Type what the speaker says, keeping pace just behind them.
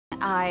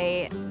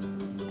I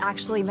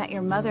actually met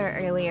your mother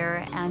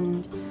earlier,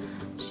 and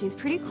she's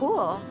pretty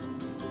cool.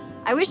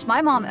 I wish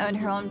my mom owned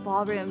her own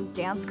ballroom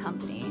dance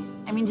company.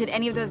 I mean, did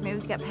any of those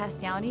moves get passed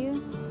down to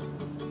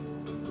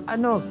you? I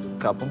know a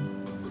couple.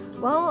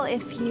 Well,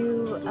 if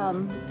you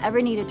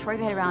ever need a tour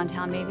guide around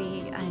town,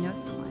 maybe I know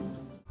someone.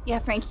 Yeah,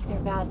 Frankie, they're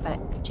bad,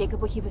 but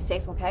Jacob will keep us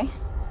safe, okay?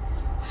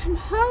 I'm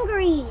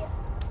hungry.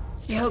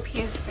 We hope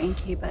he is,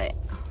 Frankie, but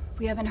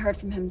we haven't heard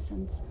from him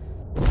since.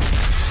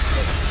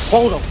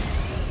 Hold him!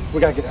 We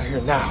gotta get out of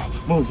here now.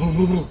 Move, move,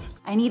 move, move.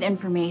 I need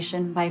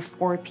information by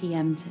 4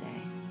 p.m.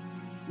 today.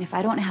 And if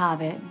I don't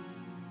have it,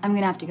 I'm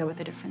gonna have to go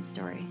with a different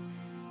story.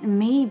 And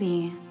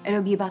maybe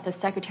it'll be about the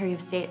Secretary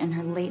of State and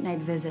her late-night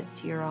visits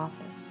to your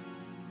office.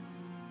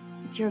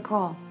 It's your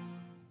call.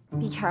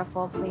 Be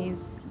careful,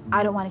 please.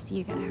 I don't want to see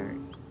you get hurt.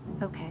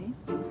 Okay?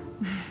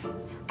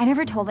 I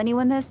never told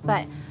anyone this,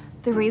 but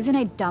the reason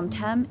I dumped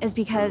him is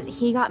because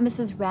he got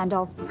Mrs.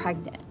 Randolph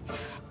pregnant.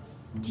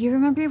 Do you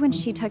remember when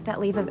she took that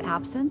leave of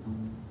absence?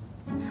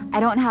 I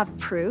don't have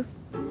proof,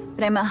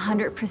 but I'm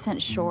 100%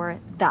 sure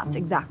that's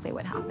exactly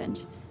what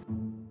happened.